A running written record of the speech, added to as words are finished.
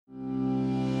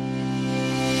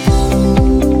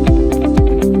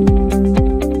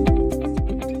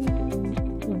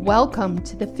Welcome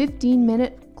to the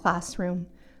 15-minute classroom.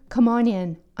 Come on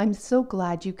in. I'm so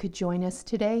glad you could join us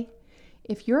today.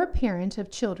 If you're a parent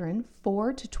of children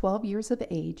 4 to 12 years of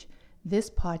age, this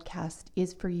podcast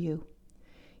is for you.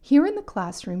 Here in the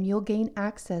classroom, you'll gain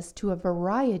access to a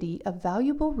variety of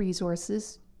valuable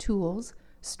resources, tools,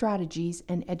 strategies,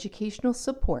 and educational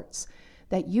supports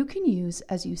that you can use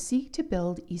as you seek to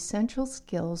build essential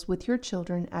skills with your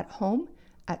children at home,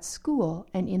 at school,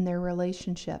 and in their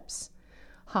relationships.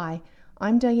 Hi,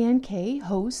 I'm Diane Kay,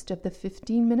 host of the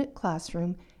 15-Minute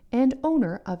Classroom and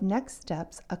owner of Next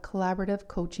Steps, a collaborative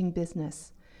coaching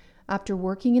business. After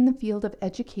working in the field of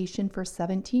education for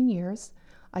 17 years,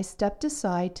 I stepped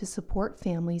aside to support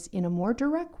families in a more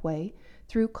direct way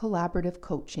through collaborative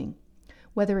coaching.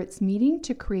 Whether it's meeting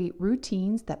to create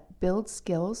routines that build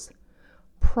skills,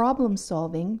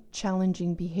 problem-solving,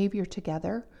 challenging behavior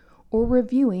together, or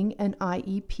reviewing an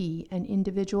IEP, an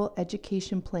individual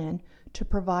education plan, to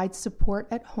provide support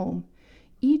at home,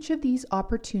 each of these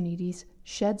opportunities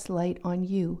sheds light on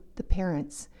you, the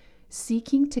parents,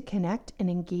 seeking to connect and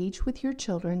engage with your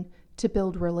children to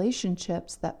build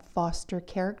relationships that foster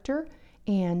character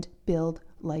and build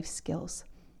life skills.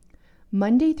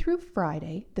 Monday through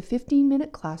Friday, the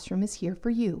 15-Minute Classroom is here for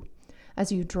you. As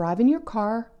you drive in your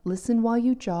car, listen while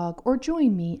you jog, or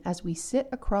join me as we sit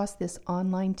across this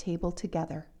online table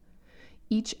together.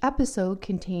 Each episode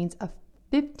contains a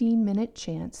 15-minute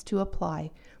chance to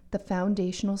apply the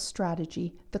foundational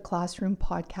strategy the Classroom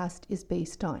podcast is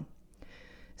based on.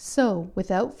 So,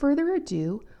 without further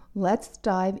ado, let's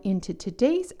dive into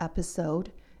today's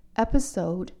episode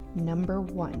number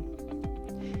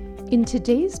 1. In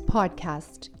today's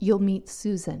podcast, you'll meet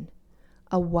Susan,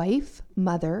 a wife,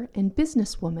 mother, and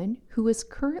businesswoman who is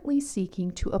currently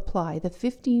seeking to apply the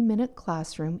 15-minute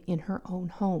classroom in her own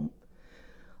home.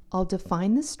 I'll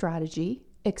define the strategy,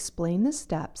 explain the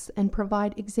steps, and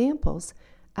provide examples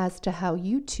as to how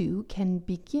you too can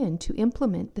begin to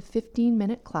implement the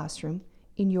 15-minute classroom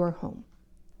in your home.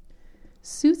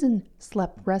 Susan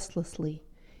slept restlessly.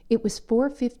 It was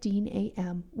 4:15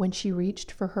 a.m. when she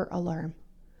reached for her alarm.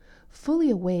 Fully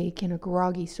awake in a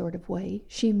groggy sort of way,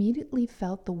 she immediately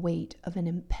felt the weight of an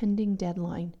impending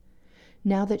deadline.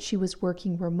 Now that she was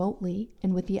working remotely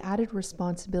and with the added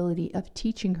responsibility of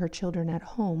teaching her children at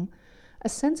home, a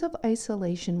sense of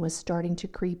isolation was starting to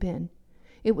creep in.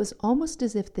 It was almost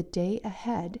as if the day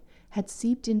ahead had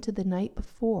seeped into the night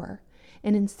before,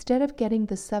 and instead of getting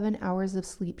the 7 hours of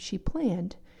sleep she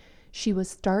planned, she was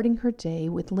starting her day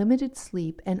with limited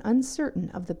sleep and uncertain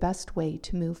of the best way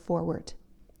to move forward.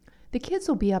 The kids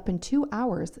will be up in 2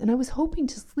 hours, and I was hoping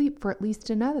to sleep for at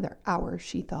least another hour,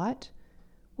 she thought.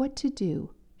 What to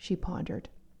do, she pondered.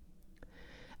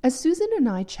 As Susan and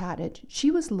I chatted, she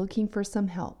was looking for some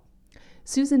help.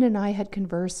 Susan and I had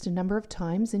conversed a number of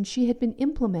times, and she had been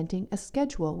implementing a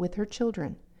schedule with her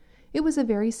children. It was a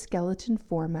very skeleton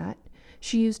format.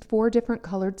 She used 4 different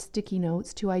colored sticky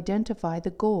notes to identify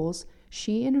the goals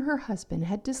she and her husband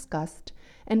had discussed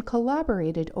and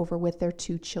collaborated over with their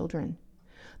 2 children.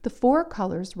 The 4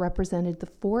 colors represented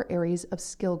the 4 areas of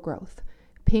skill growth: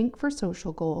 pink for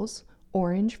social goals,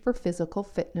 orange for physical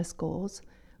fitness goals,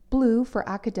 blue for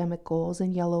academic goals,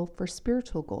 and yellow for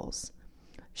spiritual goals.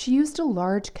 She used a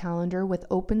large calendar with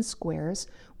open squares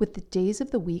with the days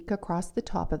of the week across the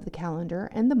top of the calendar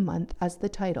and the month as the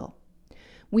title.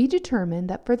 We determined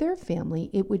that for their family,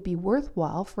 it would be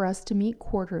worthwhile for us to meet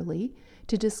quarterly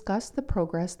to discuss the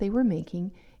progress they were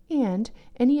making and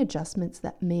any adjustments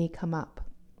that may come up.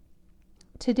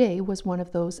 Today was one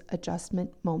of those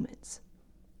adjustment moments.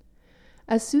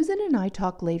 As Susan and I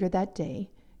talked later that day,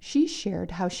 she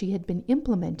shared how she had been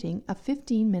implementing a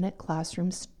 15-minute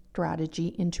classroom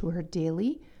strategy into her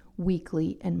daily,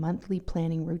 weekly, and monthly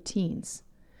planning routines.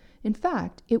 In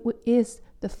fact, it is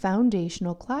the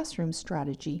foundational classroom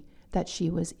strategy that she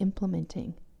was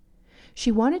implementing.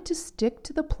 She wanted to stick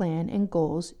to the plan and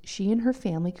goals she and her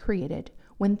family created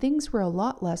when things were a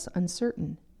lot less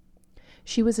uncertain.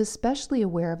 She was especially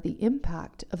aware of the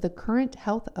impact of the current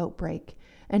health outbreak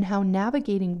and how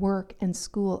navigating work and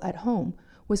school at home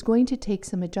was going to take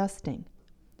some adjusting.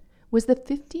 Was the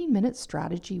 15-minute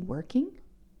strategy working?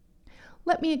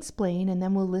 Let me explain, and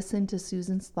then we'll listen to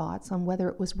Susan's thoughts on whether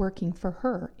it was working for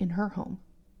her in her home.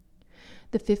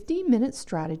 The 15-minute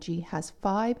strategy has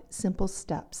 5 simple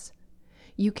steps.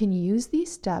 You can use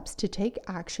these steps to take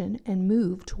action and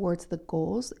move towards the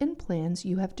goals and plans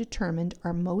you have determined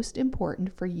are most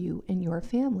important for you and your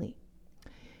family.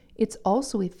 It's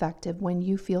also effective when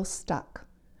you feel stuck.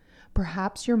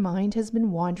 Perhaps your mind has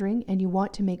been wandering and you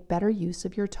want to make better use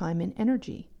of your time and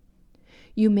energy.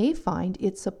 You may find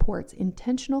it supports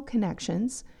intentional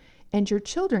connections and your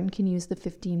children can use the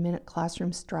 15-minute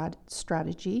classroom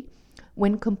strategy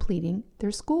when completing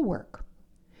their schoolwork.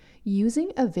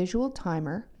 Using a visual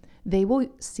timer, they will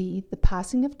see the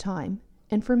passing of time,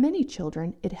 and for many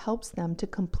children, it helps them to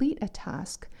complete a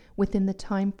task within the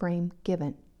time frame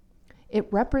given.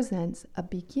 It represents a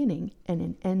beginning and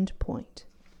an end point.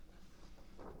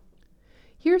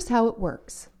 Here's how it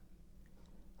works.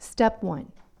 Step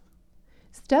 1.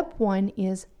 Step 1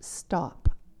 is stop.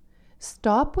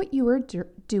 Stop what you are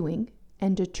doing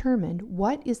and determine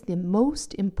what is the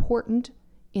most important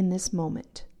in this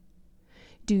moment.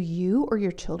 Do you or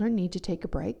your children need to take a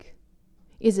break?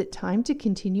 Is it time to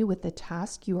continue with the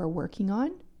task you are working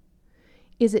on?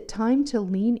 Is it time to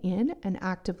lean in and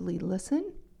actively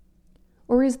listen?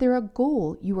 Or is there a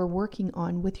goal you are working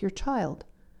on with your child?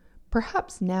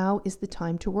 Perhaps now is the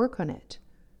time to work on it.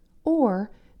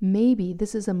 Or maybe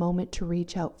this is a moment to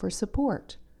reach out for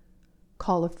support.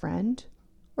 Call a friend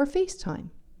or FaceTime.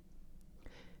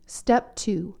 Step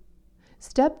 2.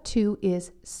 Step 2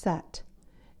 is set.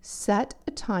 Set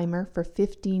a timer for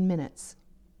 15 minutes.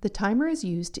 The timer is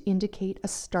used to indicate a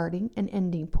starting and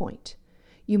ending point.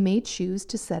 You may choose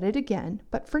to set it again,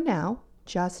 but for now,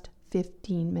 just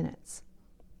 15 minutes.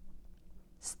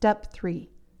 Step 3.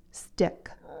 Stick.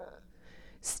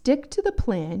 Stick to the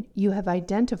plan you have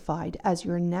identified as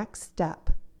your next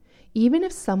step. Even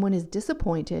if someone is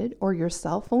disappointed or your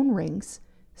cell phone rings,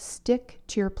 stick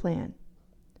to your plan.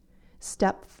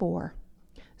 Step 4.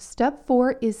 Step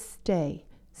 4 is stay.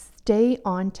 Stay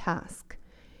on task.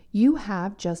 You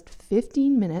have just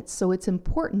 15 minutes, so it's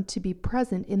important to be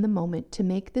present in the moment to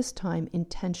make this time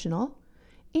intentional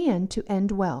and to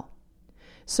end well.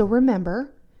 So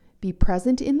remember, be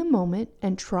present in the moment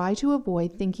and try to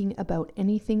avoid thinking about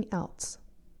anything else.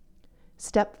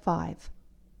 Step 5.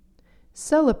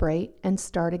 Celebrate and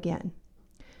start again.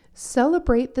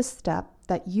 Celebrate the step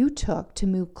that you took to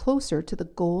move closer to the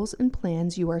goals and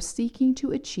plans you are seeking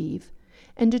to achieve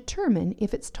and determine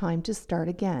if it's time to start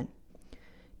again,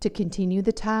 to continue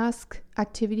the task,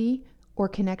 activity, or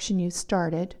connection you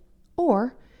started,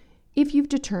 or if you've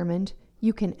determined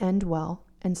you can end well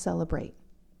and celebrate.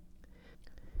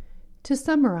 To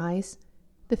summarize,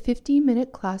 the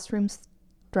 15-minute classroom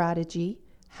strategy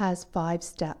has 5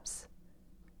 steps.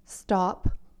 Stop.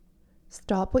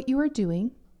 Stop what you are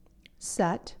doing.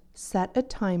 Set a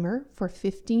timer for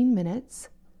 15 minutes.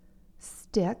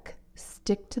 Stick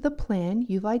to the plan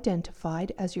you've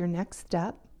identified as your next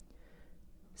step.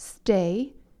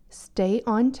 Stay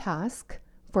on task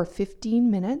for 15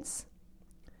 minutes.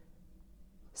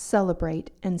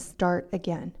 Celebrate and start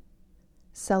again.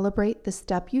 Celebrate the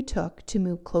step you took to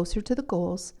move closer to the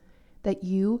goals that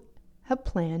you have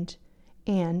planned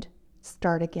and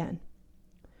start again.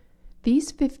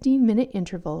 These 15-minute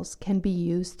intervals can be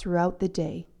used throughout the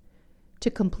day to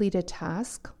complete a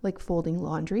task like folding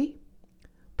laundry,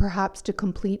 perhaps to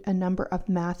complete a number of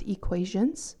math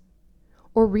equations,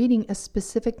 or reading a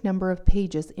specific number of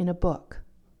pages in a book.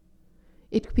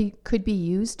 It could be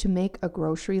used to make a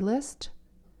grocery list,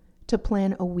 to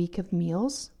plan a week of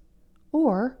meals,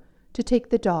 or to take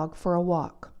the dog for a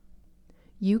walk.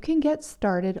 You can get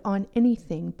started on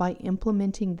anything by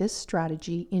implementing this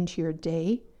strategy into your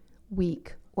day,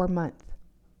 week, or month.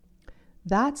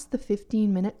 That's the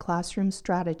 15-minute classroom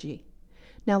strategy.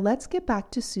 Now let's get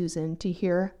back to Susan to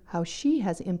hear how she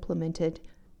has implemented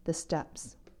the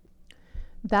steps.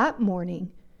 That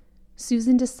morning,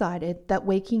 Susan decided that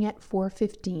waking at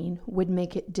 4:15 would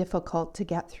make it difficult to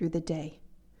get through the day,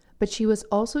 but she was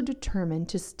also determined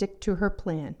to stick to her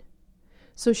plan.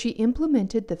 So she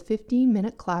implemented the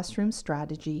 15-minute classroom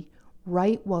strategy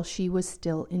right while she was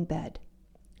still in bed.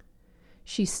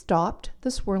 She stopped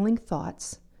the swirling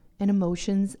thoughts and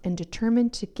emotions and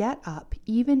determined to get up,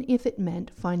 even if it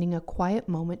meant finding a quiet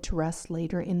moment to rest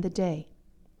later in the day.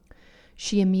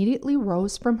 She immediately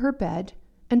rose from her bed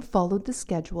and followed the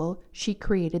schedule she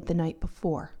created the night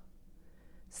before.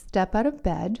 Step out of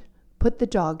bed, put the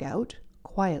dog out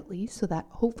quietly so that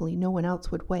hopefully no one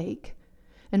else would wake,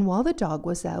 and while the dog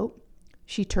was out,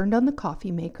 she turned on the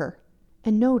coffee maker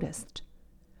and noticed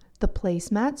the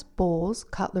placemats, bowls,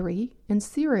 cutlery, and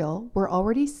cereal were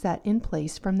already set in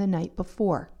place from the night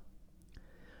before.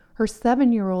 Her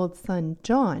 7-year-old son,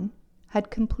 John,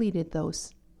 had completed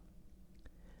those.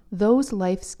 Those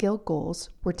life skill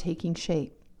goals were taking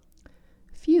shape.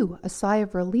 Phew, a sigh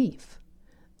of relief.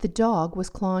 The dog was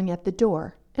clawing at the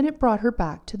door, and it brought her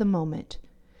back to the moment.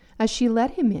 As she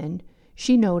let him in,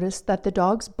 she noticed that the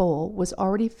dog's bowl was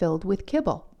already filled with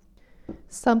kibble.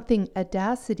 Something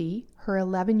Audacity, her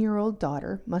 11-year-old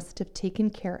daughter, must have taken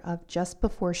care of just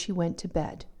before she went to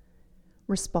bed.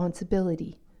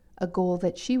 Responsibility, a goal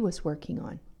that she was working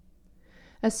on.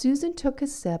 As Susan took a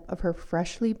sip of her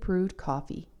freshly brewed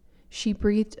coffee, she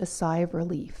breathed a sigh of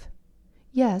relief.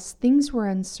 Yes, things were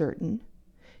uncertain.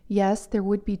 Yes, there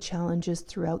would be challenges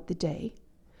throughout the day.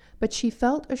 But she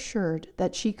felt assured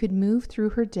that she could move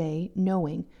through her day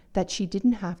knowing that she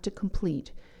didn't have to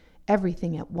complete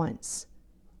everything at once.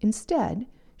 Instead,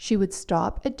 she would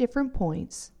stop at different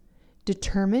points,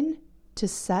 determine to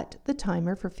set the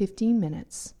timer for 15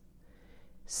 minutes,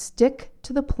 stick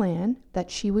to the plan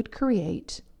that she would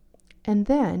create, and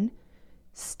then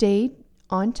stay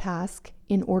on task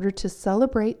in order to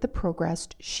celebrate the progress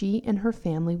she and her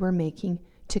family were making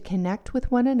to connect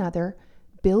with one another,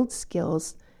 build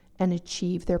skills, and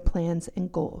achieve their plans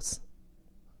and goals.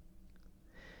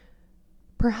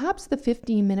 Perhaps the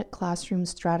 15-minute classroom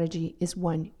strategy is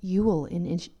one you will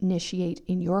initiate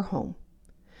in your home.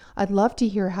 I'd love to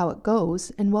hear how it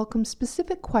goes and welcome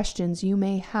specific questions you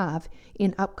may have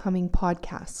in upcoming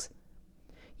podcasts.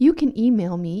 You can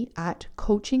email me at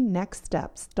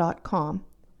coachingnextsteps.com,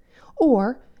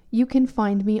 or you can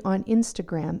find me on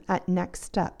Instagram at Next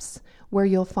Steps, where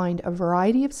you'll find a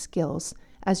variety of skills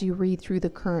as you read through the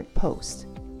current post.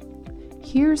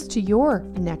 Here's to your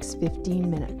next 15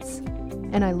 minutes,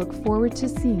 and I look forward to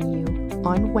seeing you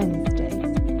on Wednesday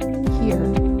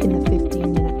here